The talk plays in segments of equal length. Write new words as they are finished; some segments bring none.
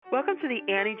Welcome to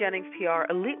the Annie Jennings PR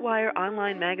Elite Wire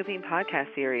online magazine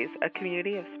podcast series, a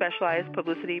community of specialized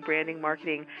publicity, branding,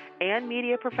 marketing, and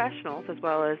media professionals, as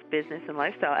well as business and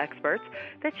lifestyle experts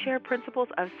that share principles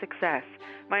of success.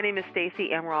 My name is Stacey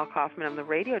Amaral Kaufman. I'm the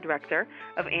radio director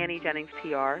of Annie Jennings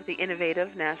PR, the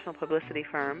innovative national publicity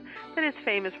firm that is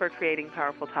famous for creating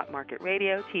powerful top market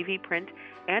radio, TV, print,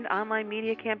 and online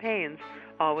media campaigns,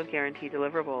 all with guaranteed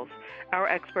deliverables. Our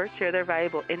experts share their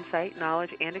valuable insight,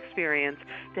 knowledge, and experience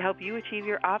to help you achieve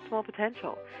your optimal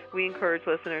potential. We encourage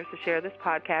listeners to share this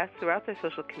podcast throughout their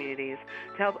social communities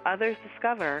to help others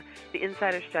discover the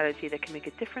insider strategy that can make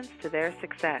a difference to their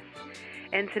success.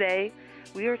 And today,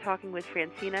 we are talking with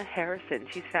Francina Harrison.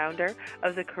 She's founder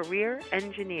of The Career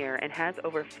Engineer and has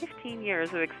over 15 years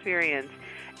of experience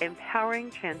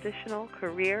empowering transitional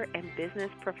career and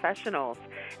business professionals.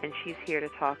 And she's here to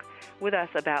talk with us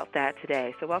about that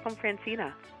today. So welcome,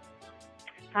 Francina.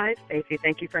 Hi, Stacey.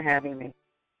 Thank you for having me.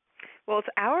 Well, it's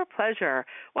our pleasure.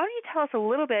 Why don't you tell us a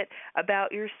little bit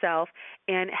about yourself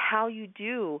and how you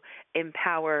do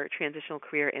empower transitional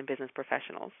career and business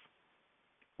professionals?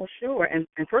 Well, sure. And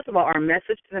first of all, our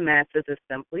message to the masses is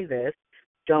simply this: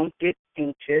 don't get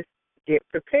anxious, get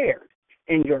prepared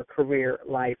in your career,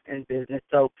 life, and business.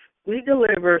 So we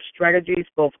deliver strategies,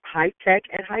 both high-tech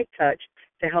and high-touch,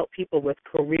 to help people with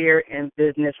career and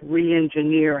business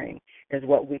re-engineering is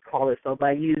what we call it. So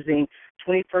by using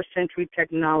 21st century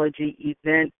technology,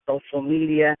 events, social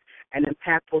media, and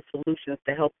impactful solutions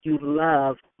to help you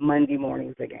love Monday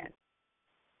mornings again.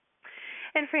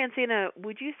 And Francina,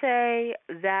 would you say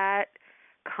that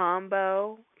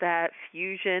combo, that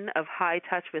fusion of high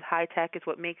touch with high tech is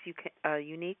what makes you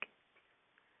unique?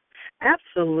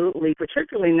 Absolutely,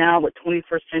 particularly now with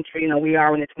 21st century, we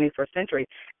are in the 21st century,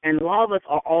 and a lot of us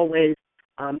are always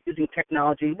using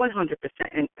technology 100%,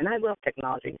 and I love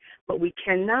technology, but we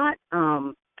cannot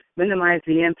minimize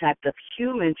the impact of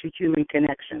human-to-human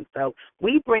connection. So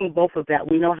we bring both of that.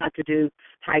 We know how to do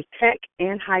high-tech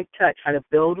and high-touch, how to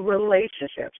build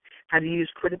relationships, how to use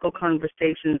critical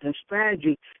conversations and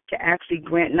strategy to actually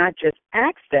grant not just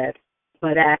access,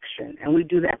 but action. And we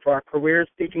do that for our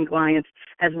career-seeking clients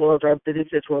as well as our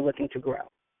businesses who are looking to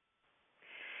grow.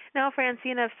 Now,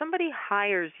 Francina, if somebody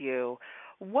hires you,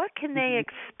 what can they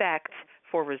expect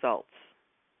for results?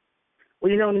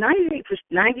 Well, 98%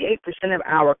 of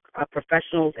our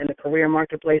professionals in the career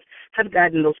marketplace have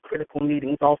gotten those critical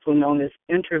meetings, also known as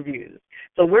interviews.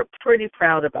 So we're pretty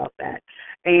proud about that.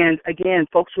 And, again,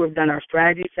 folks who have done our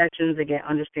strategy sessions, again,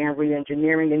 understand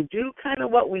re-engineering and do kind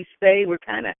of what we say. We're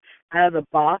kind of out of the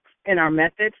box in our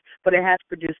methods, but it has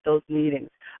produced those meetings.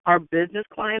 Our business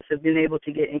clients have been able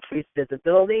to get increased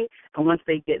visibility, and once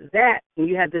they get that, when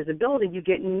you have visibility, you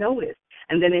get noticed.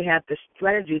 And then they have the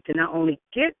strategy to not only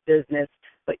get business,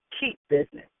 but keep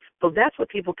business. So that's what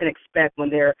people can expect when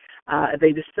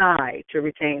they decide to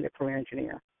retain the career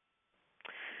engineer.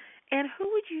 And who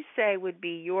would you say would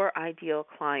be your ideal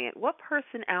client? What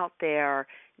person out there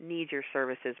needs your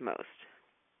services most?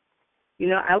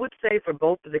 I would say for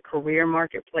both the career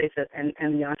marketplace and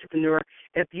the entrepreneur,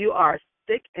 if you are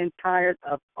sick and tired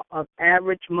of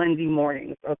average Monday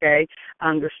mornings, okay?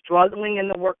 You're struggling in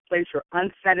the workplace, you're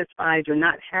unsatisfied, you're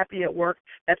not happy at work,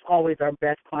 that's always our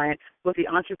best client. With the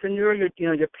entrepreneur,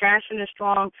 your passion is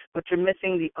strong, but you're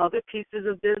missing the other pieces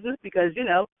of business because, you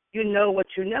know what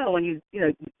you know, and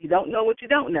you don't know what you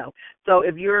don't know. So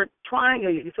if you're trying,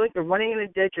 you feel like you're running in a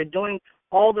ditch, you're doing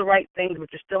all the right things,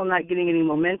 but you're still not getting any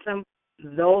momentum,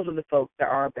 those are the folks that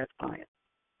are our best clients.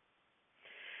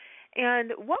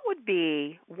 And what would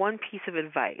be one piece of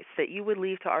advice that you would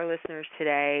leave to our listeners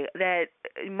today that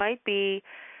might be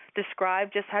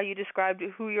describe just how you described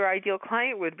who your ideal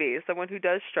client would be, someone who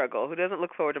does struggle, who doesn't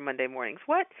look forward to Monday mornings?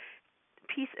 What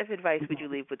piece of advice would you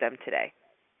leave with them today?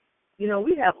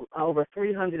 We have over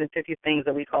 350 things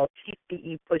that we call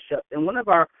TCE push-ups, and one of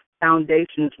our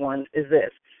foundations ones is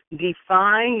this: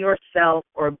 define yourself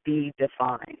or be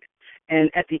defined. And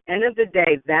at the end of the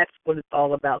day, that's what it's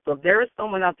all about. So if there is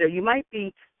someone out there, you might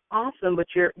be awesome, but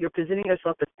you're presenting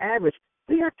yourself as average.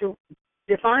 We have to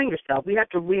define yourself. We have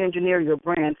to re-engineer your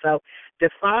brand. So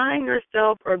define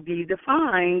yourself or be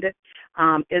defined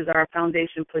is our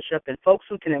foundation push-up. And folks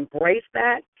who can embrace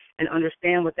that and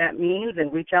understand what that means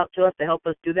and reach out to us to help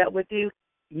us do that with you,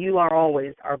 you are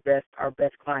always our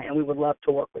best client, and we would love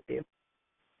to work with you.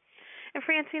 And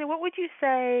Francina, what would you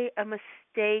say a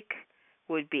mistake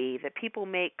would be that people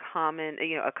make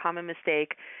a common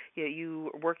mistake?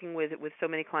 You working with so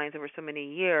many clients over so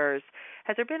many years.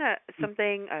 Has there been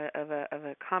something of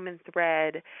a common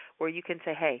thread where you can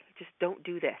say, hey, just don't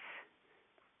do this?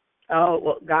 Oh,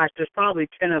 well, gosh, there's probably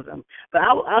 10 of them. But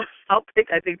I'll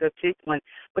pick, I think, the cheap one.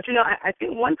 But, I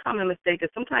think one common mistake is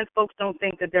sometimes folks don't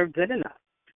think that they're good enough.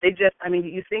 They just,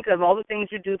 you think of all the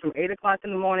things you do from 8 o'clock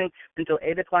in the morning until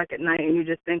 8 o'clock at night, and you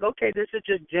just think, okay, this is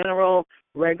just general,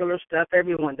 regular stuff.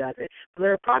 Everyone does it. But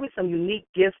there are probably some unique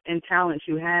gifts and talents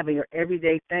you have in your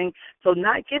everyday thing. So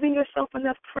not giving yourself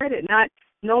enough credit, not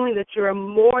knowing that you're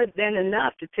more than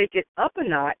enough to take it up a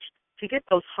notch to get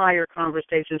those higher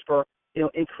conversations for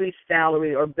increased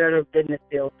salary or better business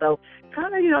deals. So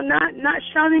kind of, not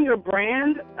shouting your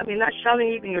brand, not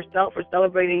shouting even yourself or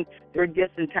celebrating your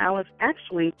gifts and talents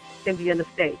actually can be a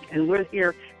mistake. And we're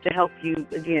here to help you,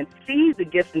 again, see the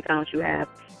gifts and talents you have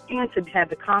and to have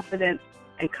the confidence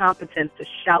and competence to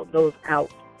shout those out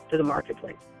to the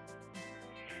marketplace.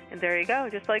 And there you go.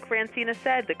 Just like Francina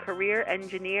said, the Career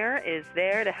Engineer is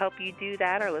there to help you do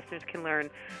that. Our listeners can learn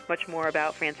much more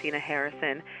about Francina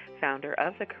Harrison, founder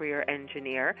of the Career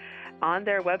Engineer, on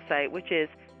their website, which is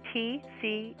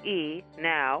tcenow.com,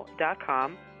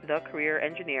 the Career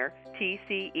Engineer,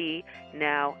 tcenow.com.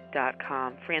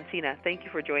 Francina, thank you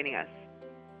for joining us.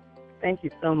 Thank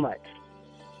you so much.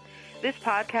 This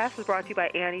podcast was brought to you by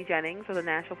Annie Jennings of the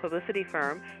national publicity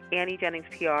firm Annie Jennings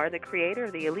PR, the creator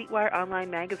of the Elite Wire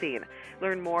online magazine.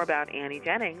 Learn more about Annie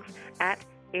Jennings at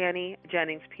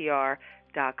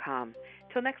AnnieJenningsPR.com.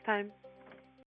 Till next time.